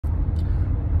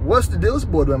What's the deal? It's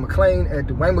boy Dwayne McClain at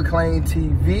Dwayne McClain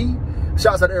TV.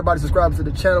 Shouts out to everybody subscribing to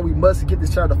the channel. We must get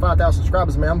this channel to 5,000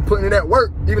 subscribers, man. I'm putting in that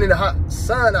work. Even in the hot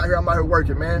sun out here, I'm out here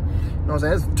working, man. You know what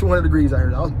I'm saying? It's 200 degrees out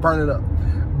here. I was burning up.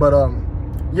 But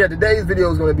yeah, today's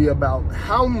video is going to be about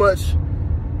how much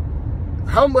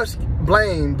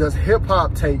blame does hip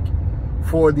hop take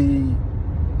for the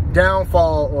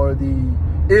downfall or the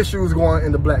issues going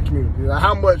in the black community? Like,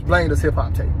 how much blame does hip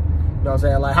hop take? You know what I'm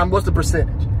saying? Like, what's the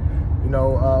percentage? You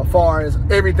know, as far as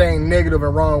everything negative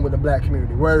and wrong with the black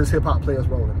community, where does hip hop play its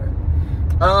role in that?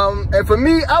 And for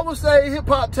me, I would say hip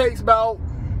hop takes about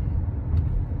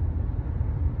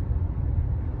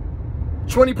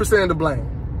 20% of the blame.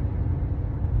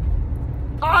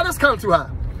 Oh, that's kind of too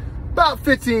high. About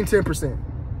 15, 10%.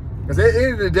 Because at the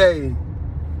end of the day,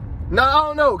 no, I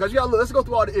don't know. Because you got to look, let's go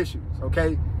through all the issues, okay?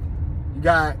 You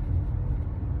got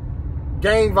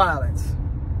gang violence.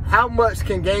 How much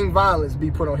can gang violence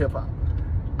be put on hip hop?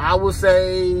 I would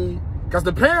say, because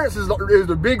the parents is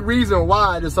the big reason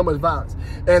why there's so much violence.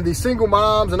 And the single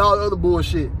moms and all the other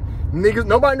bullshit. Niggas,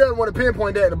 nobody doesn't want to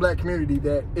pinpoint that in the black community.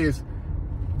 That is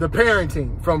the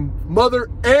parenting from mother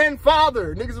and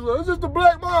father. Niggas are like, it's just the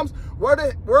black moms.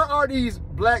 Where are these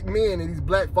black men and these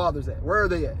black fathers at? Where are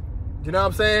they at? You know what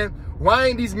I'm saying? Why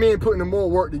ain't these men putting in more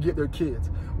work to get their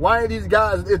kids? Why ain't these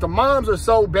guys, if the moms are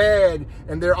so bad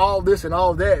and they're all this and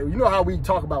all that, you know how we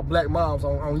talk about black moms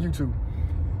on YouTube.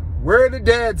 Where are the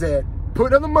dads at?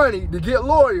 Putting up the money to get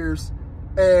lawyers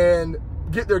and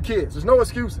get their kids. There's no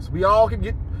excuses. We all can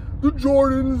get the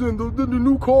Jordans and the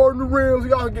new car and the rims.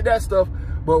 We all can get that stuff.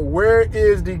 But where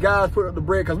is the guys putting up the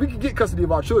bread? Because we can get custody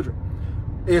of our children.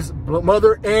 It's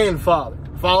mother and father.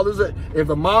 Fathers, if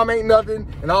the mom ain't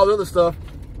nothing and all the other stuff,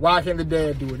 why can't the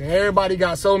dad do it? And everybody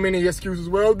got so many excuses.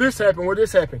 Well, this happened, well,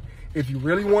 this happened. If you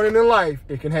really want it in life,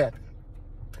 it can happen.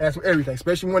 That's with everything,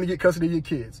 especially when you want to get custody of your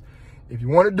kids. If you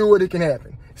want to do it, it can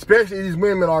happen. Especially if these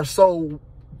women are so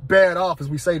bad off as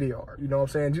we say they are. You know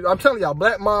what I'm saying? I'm telling y'all,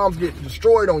 black moms get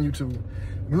destroyed on YouTube.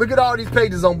 Look at all these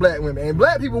pages on black women. And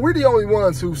black people, we're the only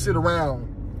ones who sit around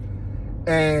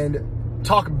and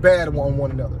talk bad on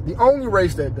one another. The only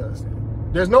race that does that.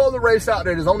 There's no other race out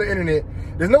there that's on the internet.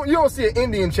 You don't see an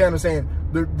Indian channel saying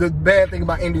the bad thing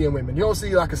about Indian women. You don't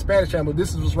see like a Spanish channel,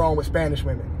 this is what's wrong with Spanish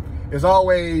women. It's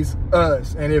always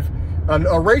us. And if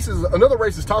another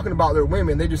race is talking about their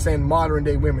women, they're just saying modern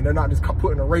day women. They're not just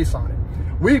putting a race on it.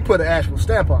 We put an actual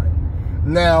stamp on it.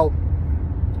 Now,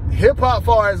 hip hop,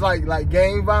 far as like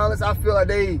gang violence, I feel like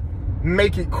they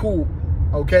make it cool.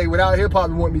 Okay, without hip hop,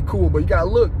 it wouldn't be cool. But you gotta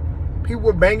look. People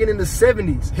were banging in the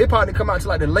 70s. Hip hop didn't come out to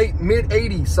like the late mid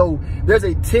 80s. So there's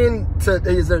a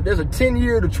 10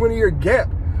 year to 20 year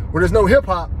gap where there's no hip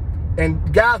hop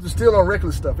and guys are still on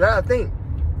reckless stuff. I think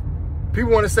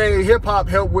people want to say hip hop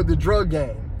helped with the drug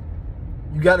game.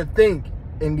 You got to think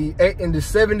in the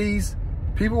 70s,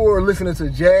 people were listening to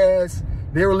jazz.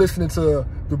 They were listening to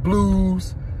the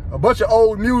blues, a bunch of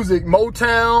old music,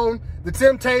 Motown, the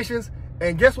Temptations.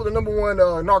 And guess what the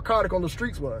 #1 narcotic on the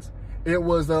streets was? It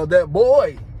was that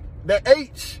boy, that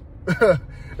H. It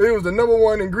was the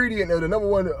 #1 ingredient or the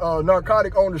 #1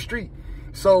 narcotic on the street.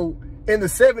 So in the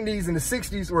 70s and the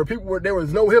 60s, where there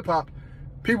was no hip hop,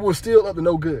 people were still up to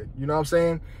no good. You know what I'm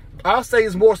saying? I'll say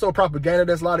it's more so propaganda.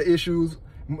 There's a lot of issues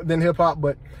than hip hop,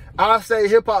 but I'll say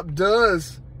hip hop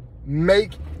does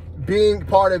make being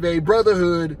part of a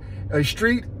brotherhood, a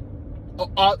street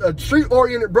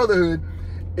oriented brotherhood,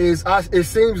 it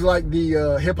seems like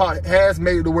the hip hop has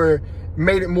made it to where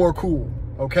made it more cool.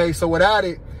 Okay, so without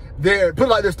it, put it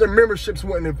like this, their memberships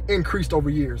wouldn't have increased over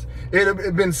years. It would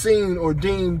have been seen or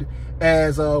deemed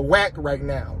as whack right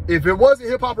now. If it wasn't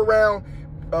hip hop around,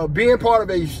 being part of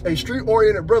a street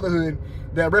oriented brotherhood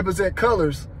that represent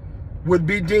colors would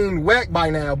be deemed whack by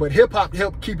now, but hip hop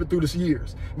helped keep it through the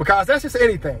years. Because that's just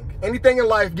anything. Anything in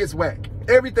life gets whack.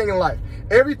 Everything in life.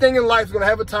 Everything in life is gonna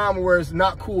have a time where it's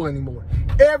not cool anymore.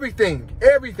 Everything.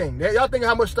 Y'all think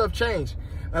how much stuff changed.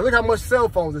 Now look how much cell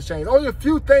phones has changed. Only a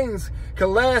few things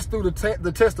can last through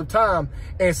the test of time,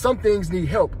 and some things need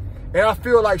help. And I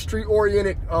feel like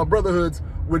street-oriented brotherhoods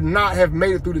would not have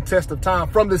made it through the test of time.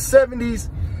 From the 70s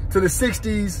to the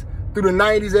 60s, through the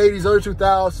 90s, 80s, early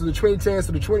 2000s, to the 2010s,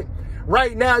 to the 20...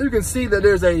 Right now, you can see that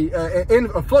there's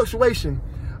a fluctuation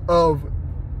of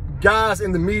guys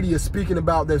in the media speaking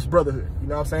about this brotherhood. You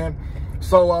know what I'm saying?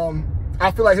 So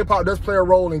I feel like hip hop does play a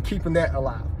role in keeping that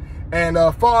alive. And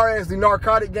far as the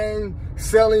narcotic game,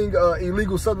 selling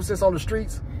illegal substances on the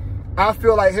streets, I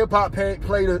feel like hip hop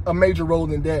played a major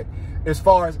role in that as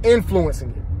far as influencing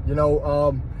it. You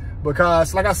know,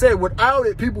 because like I said, without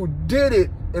it, people did it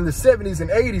in the 70s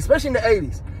and 80s, especially in the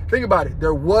 80s. Think about it.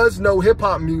 There was no hip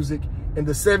hop music in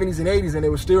the 70s and 80s, and it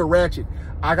was still ratchet.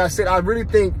 Like I said, I really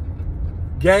think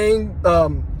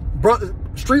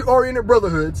street-oriented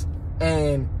brotherhoods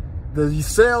and the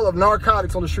sale of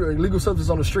narcotics on the street, illegal substances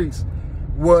on the streets,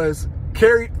 was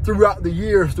carried throughout the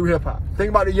years through hip-hop. Think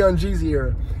about the Young Jeezy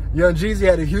era. Young Jeezy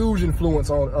had a huge influence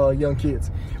on young kids.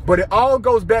 But it all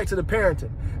goes back to the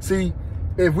parenting. See,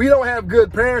 if we don't have good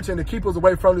parenting to keep us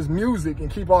away from this music and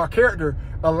keep our character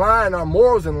aligned, our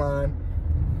morals in line,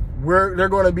 they're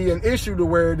going to be an issue to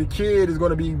where the kid is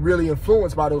going to be really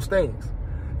influenced by those things.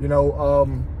 You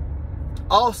know,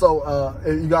 also,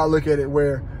 you got to look at it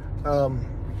where,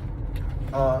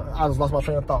 I just lost my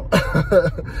train of thought.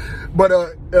 But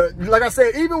like I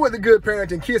said, even with the good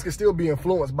parenting, kids can still be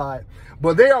influenced by it.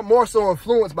 But they are more so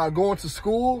influenced by going to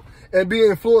school and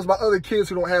being influenced by other kids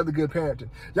who don't have the good parenting.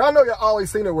 Y'all know y'all always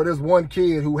seen it where there's one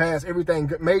kid who has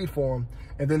everything made for him,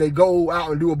 and then they go out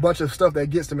and do a bunch of stuff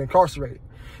that gets them incarcerated.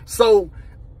 So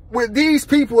with these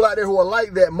people out there who are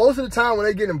like that, most of the time when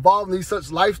they get involved in these such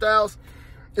lifestyles,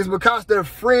 it's because their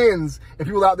friends and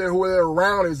people out there who they're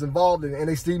around is involved in it, and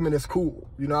they see them as cool.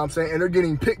 You know what I'm saying? And they're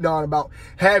getting picked on about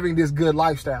having this good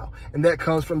lifestyle. And that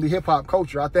comes from the hip hop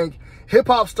culture. I think hip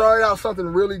hop started out something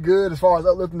really good as far as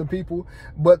uplifting the people,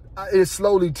 but it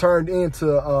slowly turned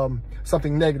into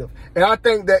something negative. And I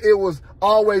think that it was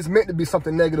always meant to be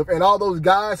something negative. And all those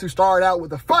guys who started out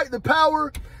with the fight the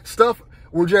power stuff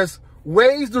were just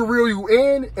ways to reel you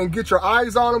in and get your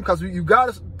eyes on them, because you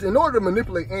got to, in order to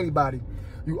manipulate anybody,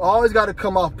 you always got to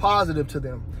come off positive to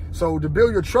them. So to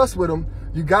build your trust with them,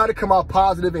 you got to come out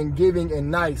positive and giving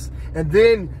and nice. And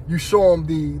then you show them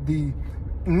the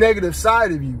negative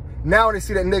side of you. Now when they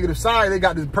see that negative side, they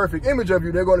got this perfect image of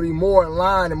you. They're going to be more in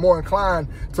line and more inclined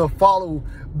to follow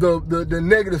the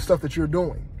negative stuff that you're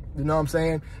doing. You know what I'm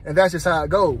saying? And that's just how it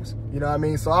goes. You know what I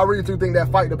mean? So I really do think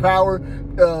that fight the power,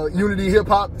 unity hip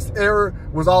hop era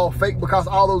was all fake, because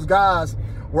all those guys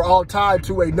were all tied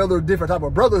to another different type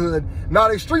of brotherhood,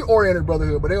 not a street-oriented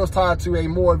brotherhood, but they was tied to a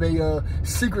more of a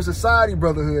secret society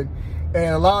brotherhood.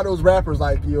 And a lot of those rappers,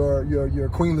 like your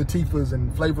Queen Latifahs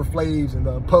and Flavor Flavs and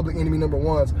the Public Enemy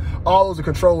 #1s, all those are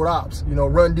controlled ops. You know,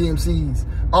 Run DMCs,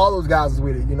 all those guys is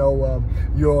with it. You know,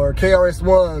 your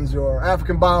KRS-Ones, your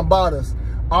African Bambatas,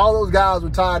 all those guys were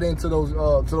tied into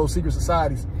those secret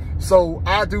societies. So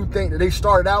I do think that they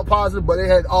started out positive, but they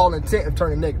had all intent of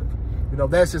turning negative. You know,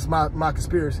 that's just my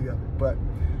conspiracy of it. But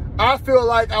I feel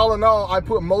like, all in all, I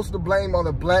put most of the blame on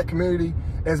the black community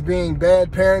as being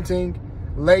bad parenting,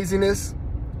 laziness,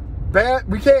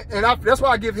 we can't, and that's why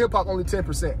I give hip hop only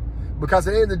 10%. Because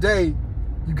at the end of the day,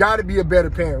 you got to be a better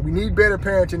parent. We need better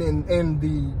parenting in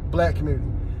the black community.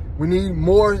 We need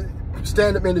more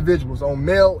stand-up individuals on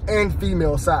male and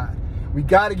female side. We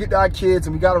got to get to our kids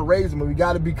and we got to raise them, and we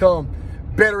got to become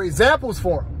better examples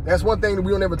for them. That's one thing that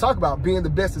we don't ever talk about, being the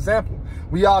best example.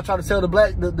 We all try to tell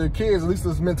the kids, at least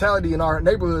this mentality in our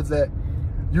neighborhoods, that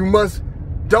you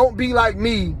don't be like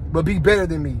me, but be better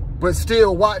than me. But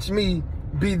still watch me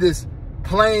be this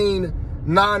plain,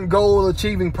 non-goal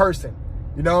achieving person.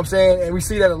 You know what I'm saying? And we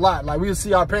see that a lot. Like, we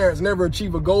see our parents never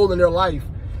achieve a goal in their life.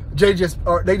 They just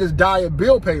die a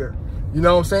bill payer. You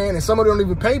know what I'm saying? And some of them don't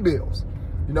even pay bills.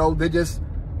 You know, they just,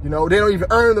 you know, they don't even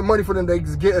earn the money for them. They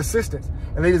just get assistance.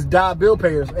 And they just die bill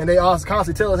payers. And they also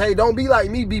constantly tell us, hey, don't be like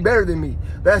me, be better than me.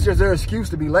 That's just their excuse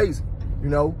to be lazy, you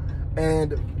know?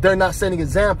 And they're not setting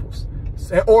examples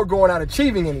or going out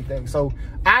achieving anything. So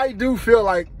I do feel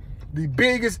like the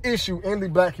biggest issue in the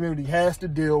black community has to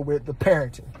deal with the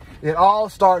parenting. It all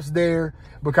starts there,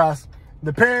 because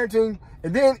the parenting,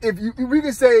 and then if we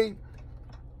can say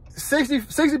 60%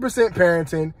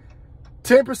 parenting,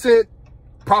 10%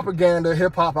 propaganda,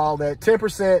 hip hop, all that,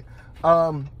 10%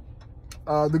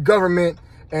 the government,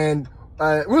 and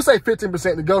we'll say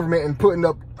 15% the government and putting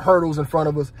up hurdles in front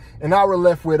of us. And now we're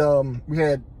left with, we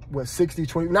had, what, 60,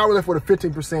 20, now we're left with a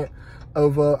 15%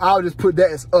 of, I'll just put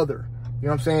that as other. You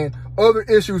know what I'm saying? Other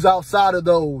issues outside of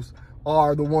those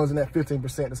are the ones in that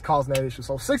 15% that's causing that issue.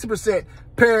 So 60%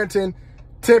 parenting,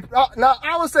 10, now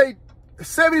I would say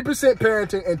 70%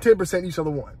 parenting and 10% each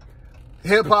other one.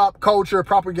 Hip hop, culture,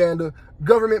 propaganda,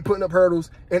 government putting up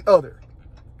hurdles, and other,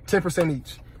 10%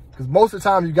 each. Because most of the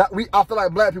time I feel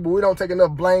like black people, we don't take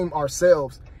enough blame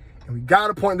ourselves. And we got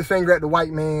to point the finger at the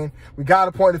white man. We got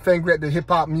to point the finger at the hip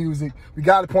hop music. We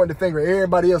got to point the finger at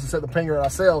everybody else except the finger at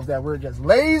ourselves, that we're just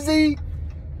lazy,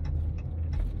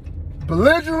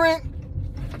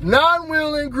 belligerent,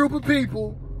 non-willing group of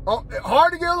people,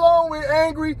 hard to get along with,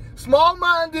 angry,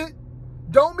 small-minded,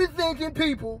 don't be thinking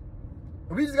people.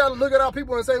 We just got to look at our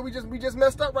people and say, we just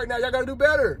messed up right now. Y'all got to do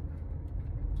better.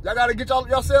 Y'all got to get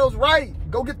yourselves right.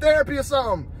 Go get therapy or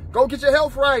something. Go get your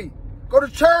health right. Go to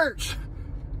church.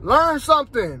 Learn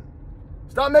something.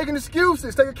 Stop making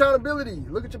excuses. Take accountability.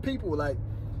 Look at your people. Like,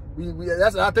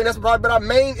 I think that's probably been our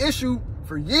main issue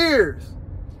for years.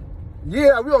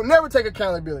 Yeah, we don't never take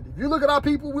accountability. If you look at our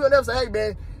people, we'll never say, hey,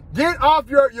 man, get off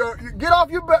your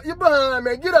behind,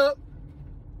 man. Get up.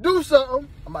 Do something.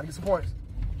 I'm about to get some points.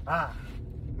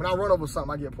 When I run over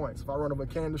something, I get points. If I run over a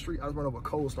can in the street, I just run over a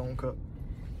Cold Stone cup.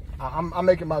 I'm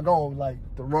making my goal, like,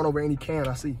 to run over any can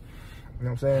I see. You know what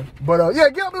I'm saying? But, yeah,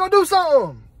 get up and go do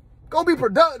something. Go be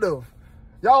productive.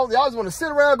 Y'all just want to sit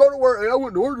around, go to work. Hey, I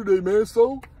went to work today, man.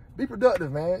 So, be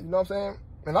productive, man. You know what I'm saying?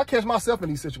 And I catch myself in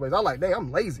these situations. I'm like, dang,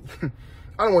 I'm lazy.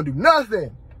 I don't want to do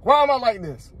nothing. Why am I like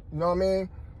this? You know what I mean?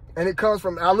 And it comes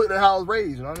from, I looked at how I was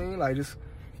raised, you know what I mean? Like, just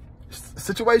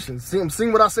situations.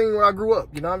 Seeing what I seen when I grew up,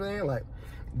 you know what I mean? Like,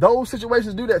 those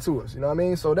situations do that to us, you know what I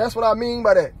mean? So that's what I mean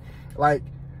by that. Like,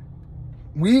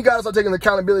 we got to start taking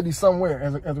accountability somewhere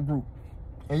as a group.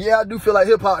 And yeah, I do feel like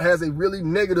hip-hop has a really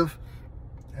negative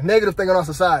thing on our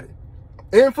society.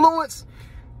 Influence.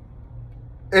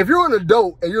 If you're an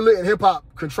adult and you're letting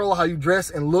hip-hop control how you dress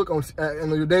and look in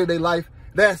your day-to-day life,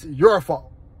 that's your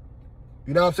fault.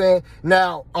 You know what I'm saying?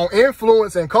 Now, on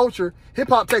influence and culture,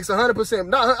 hip-hop takes 100%.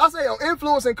 Now, I say on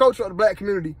influence and culture of the black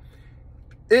community,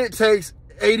 it takes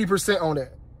 80% on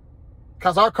that.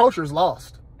 Because our culture is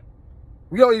lost.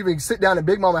 We don't even sit down in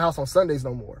Big Mama house on Sundays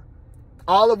no more.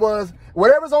 All of us,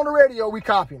 whatever's on the radio, we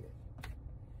copying it.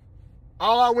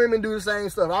 All our women do the same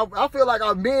stuff. I feel like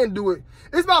our men do it.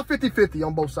 It's about 50-50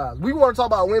 on both sides. We want to talk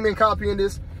about women copying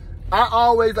this. I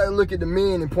always like to look at the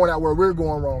men and point out where we're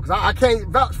going wrong. Because I can't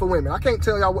vouch for women. I can't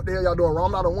tell y'all what the hell y'all doing wrong.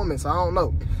 I'm not a woman, so I don't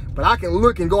know. But I can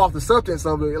look and go off the substance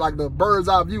of it, like the bird's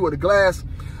eye view or the glass,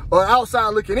 or outside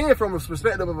looking in from a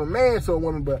perspective of a man to a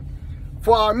woman. But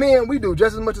for our men, we do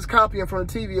just as much as copying from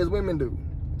the TV as women do.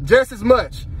 Just as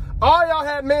much. All y'all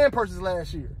had man purses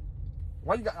last year.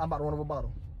 Why you got, I'm about to run over a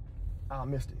bottle. I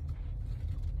missed it.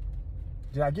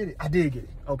 Did I get it? I did get it.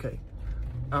 Okay.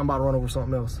 I'm about to run over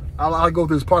something else. I'll go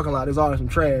through this parking lot. There's always some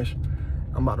trash.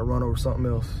 I'm about to run over something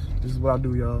else. This is what I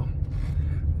do, y'all.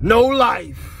 No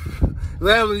life.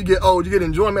 That's when you get old. You get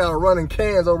enjoyment out of running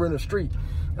cans over in the street.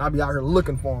 I'll be out here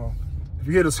looking for them. If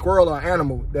you hit a squirrel or an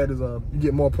animal, that is you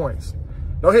get more points.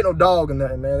 Don't hit no dog or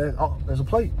nothing, man. There's a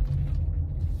plate.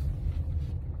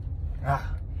 Did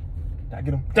I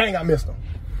get him? Dang, I missed him.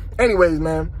 Anyways,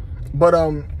 man. But,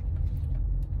 all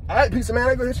right, pizza man,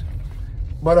 I go hit you.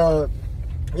 But,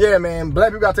 yeah, man, black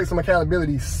people got to take some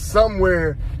accountability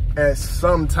somewhere at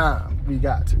some time. We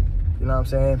got to, you know what I'm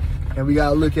saying? And we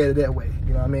got to look at it that way,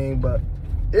 you know what I mean? But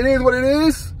it is what it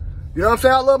is. You know what I'm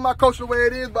saying? I love my culture the way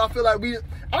it is, but I feel like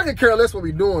I can care less what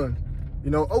we doing. You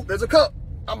know, oh, there's a cup.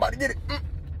 I'm about to get it.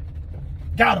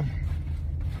 Got him.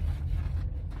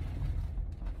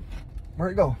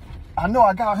 Where'd it go? I know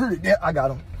I heard it. Yeah, I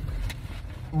got him.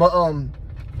 But,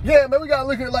 yeah, man, we got to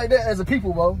look at it like that as a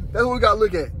people, bro. That's what we got to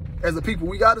look at as a people.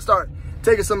 We got to start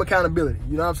taking some accountability.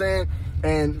 You know what I'm saying?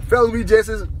 And fellas, we just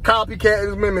as copycat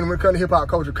as women when it comes to hip-hop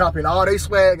culture, copying all they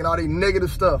swag and all they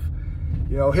negative stuff.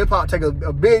 You know, hip-hop take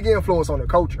a big influence on the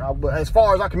culture. But as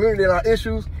far as our community and our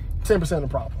issues, 10% of the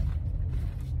problem.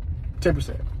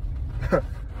 10%. All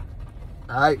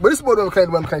right. But this is more than okay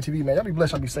to Webcam TV, man. Y'all be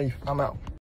blessed. Y'all be safe. I'm out.